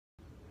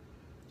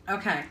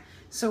Okay,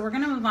 so we're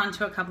going to move on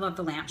to a couple of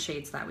the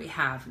lampshades that we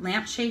have.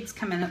 Lampshades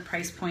come in at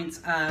price points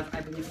of,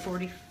 I believe,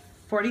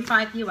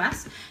 45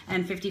 US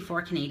and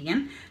 54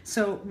 Canadian.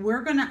 So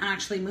we're going to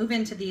actually move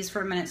into these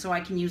for a minute so I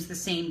can use the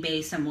same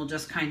base, and we'll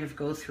just kind of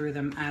go through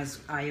them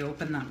as I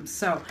open them.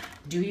 So,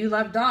 do you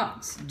love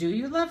dogs? Do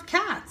you love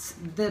cats?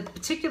 The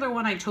particular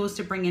one I chose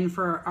to bring in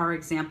for our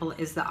example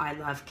is the I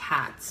Love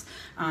Cats.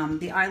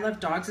 The I Love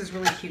Dogs is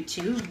really cute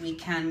too. We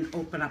can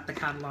open up the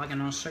catalog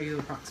and I'll show you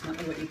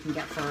approximately what you can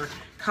get for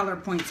color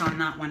points on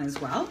that one as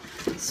well.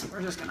 So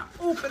we're just going to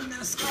open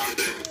this up.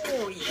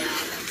 Oh yeah,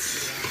 let's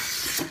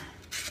see.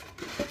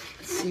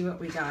 See what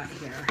we got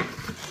here.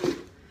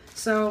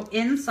 So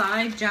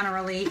inside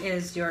generally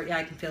is your, yeah,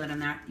 I can feel it in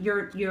there.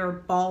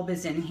 Your bulb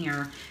is in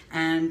here,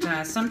 and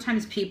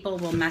sometimes people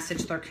will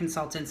message their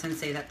consultants and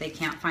say that they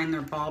can't find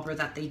their bulb or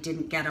that they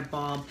didn't get a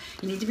bulb.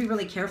 You need to be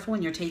really careful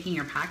when you're taking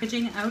your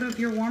packaging out of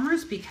your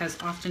warmers,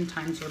 because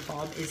oftentimes your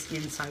bulb is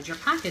inside your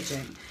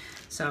packaging.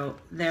 So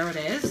there it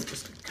is,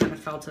 just kind of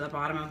fell to the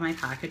bottom of my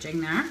packaging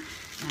there.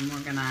 And we're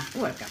gonna,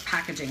 oh, I've got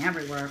packaging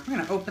everywhere. We're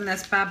gonna open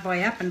this bad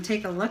boy up and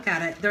take a look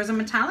at it. There's a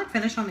metallic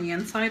finish on the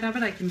inside of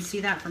it. I can see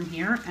that from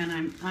here, and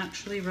I'm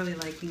actually really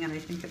liking it. I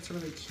think it's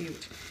really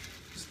cute.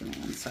 Just give me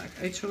one sec.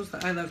 I chose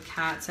the I Love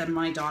Cats, and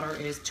my daughter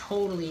is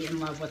totally in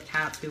love with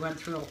cats. We went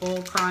through a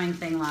whole crying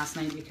thing last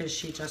night because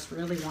she just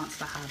really wants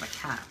to have a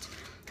cat.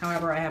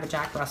 However, I have a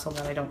Jack Russell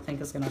that I don't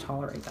think is gonna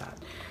tolerate that.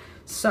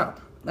 So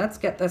let's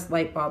get this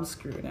light bulb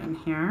screwed in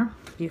here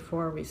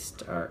before we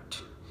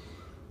start.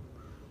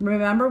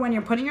 Remember, when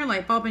you're putting your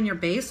light bulb in your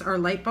base, our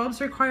light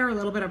bulbs require a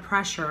little bit of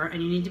pressure,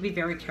 and you need to be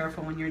very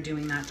careful when you're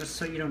doing that, just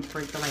so you don't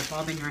break the light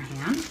bulb in your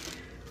hand.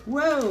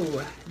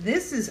 Whoa,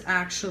 this is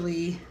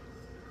actually,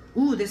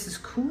 ooh, this is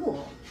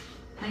cool.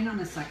 Hang on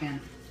a second.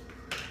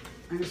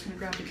 I'm just gonna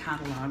grab the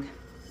catalog.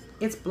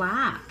 It's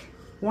black.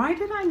 Why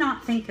did I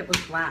not think it was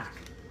black?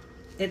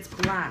 It's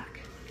black.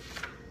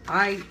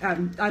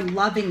 I'm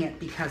loving it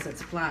because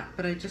it's black,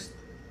 but I just,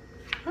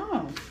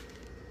 oh.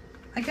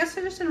 I guess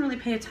I just didn't really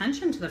pay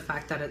attention to the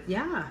fact that it,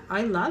 yeah,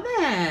 I love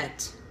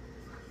it.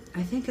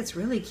 I think it's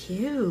really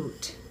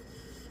cute.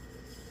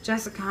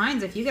 Jessica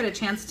Hines, if you get a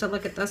chance to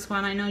look at this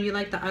one, I know you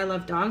like the I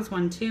Love Dogs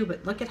one too,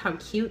 but look at how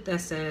cute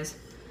this is.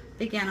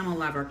 Big animal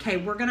lover. Okay,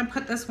 we're gonna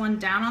put this one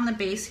down on the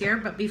base here,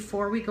 but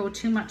before we go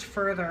too much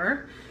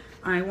further,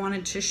 I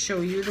wanted to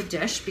show you the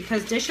dish,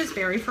 because dishes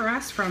vary for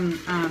us from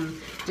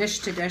dish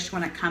to dish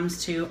when it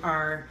comes to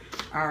our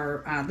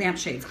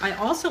lampshades. I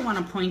also want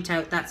to point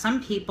out that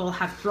some people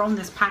have thrown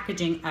this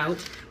packaging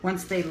out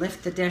once they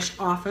lift the dish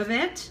off of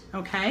it,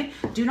 okay?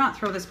 Do not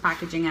throw this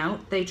packaging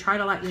out. They try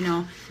to let you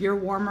know your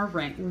warmer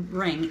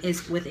ring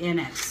is within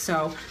it.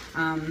 So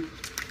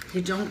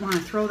you don't want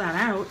to throw that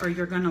out or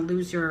you're going to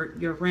lose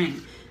your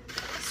ring.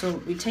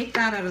 So we take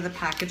that out of the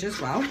package as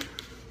well.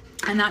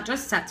 And that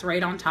just sets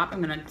right on top.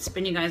 I'm gonna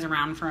spin you guys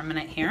around for a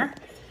minute here.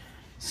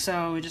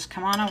 So we just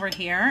come on over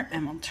here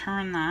and we'll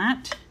turn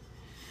that.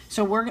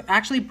 So we're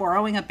actually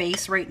borrowing a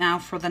base right now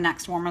for the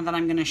next warmer that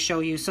I'm gonna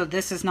show you. So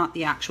this is not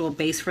the actual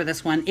base for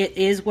this one. It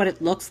is what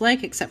it looks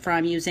like, except for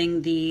I'm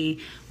using the,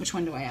 which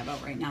one do I have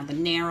out right now? The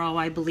narrow,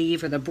 I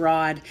believe, or the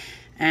broad.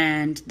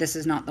 And this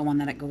is not the one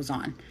that it goes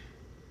on.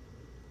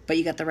 But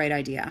you get the right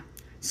idea.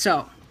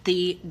 So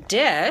the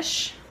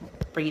dish,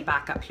 bring it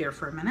back up here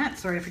for a minute.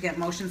 Sorry if you get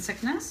motion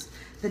sickness.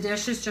 The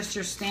dish is just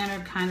your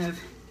standard kind of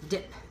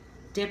dip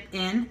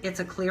in. It's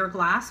a clear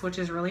glass, which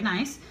is really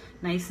nice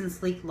and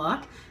sleek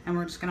look. And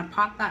we're just gonna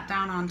pop that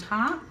down on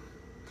top.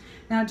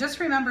 Now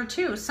just remember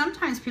too,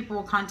 sometimes people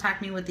will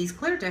contact me with these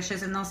clear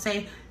dishes and they'll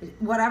say,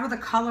 whatever the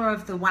color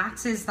of the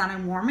wax is that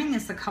I'm warming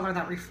is the color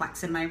that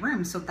reflects in my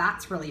room. So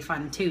that's really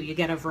fun too. You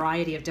get a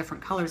variety of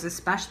different colors,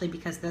 especially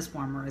because this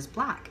warmer is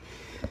black.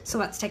 So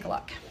let's take a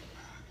look.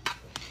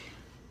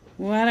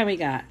 What do we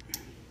got?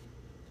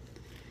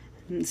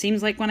 It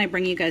seems like when I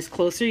bring you guys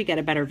closer, you get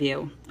a better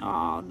view.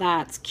 Oh,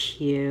 that's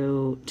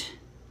cute.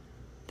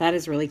 That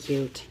is really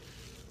cute.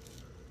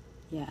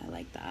 Yeah, I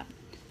like that.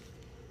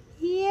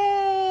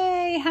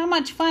 Yay! How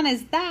much fun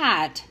is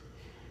that?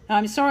 Now,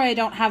 I'm sorry I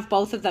don't have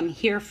both of them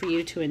here for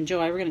you to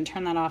enjoy. We're going to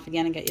turn that off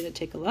again and get you to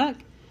take a look.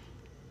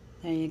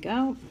 There you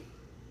go.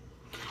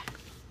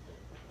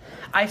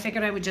 I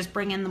figured I would just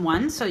bring in the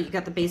one so you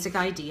got the basic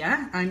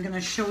idea. I'm going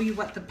to show you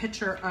what the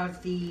picture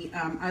of the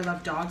I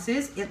Love Dogs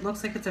is. It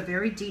looks like it's a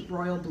very deep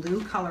royal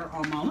blue color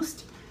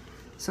almost.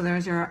 So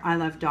there's your I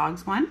Love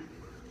Dogs one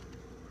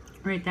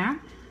right there.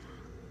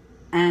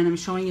 And I'm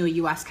showing you a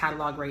US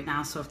catalog right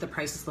now, so if the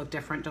prices look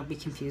different, don't be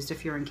confused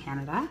if you're in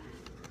Canada.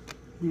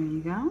 There you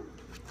go.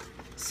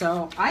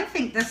 So I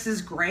think this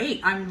is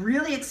great. I'm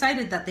really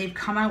excited that they've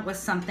come out with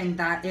something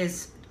that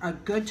is a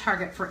good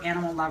target for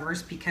animal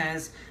lovers,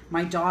 because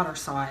my daughter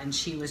saw it and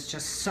she was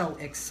just so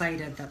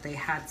excited that they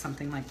had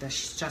something like this.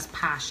 She's just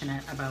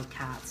passionate about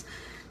cats.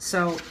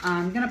 So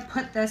I'm gonna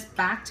put this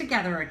back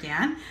together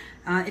again.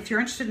 If you're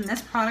interested in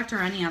this product or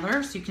any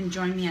others, you can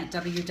join me at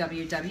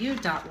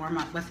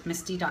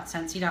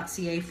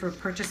www.warmupwithmisty.scentsy.ca for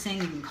purchasing.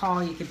 You can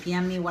call, you can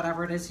PM me,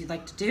 whatever it is you'd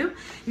like to do.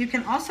 You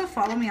can also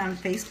follow me on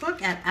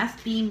Facebook at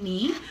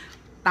FBme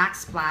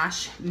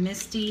backsplash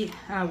Misty,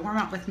 warm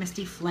up with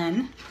Misty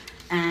Flynn,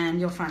 and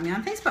you'll find me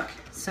on Facebook.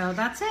 So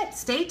that's it.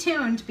 Stay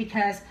tuned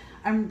because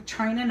I'm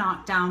trying to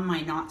knock down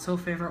my not so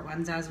favorite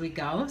ones as we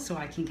go so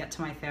I can get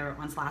to my favorite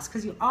ones last,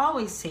 because you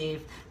always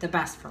save the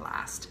best for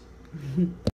last.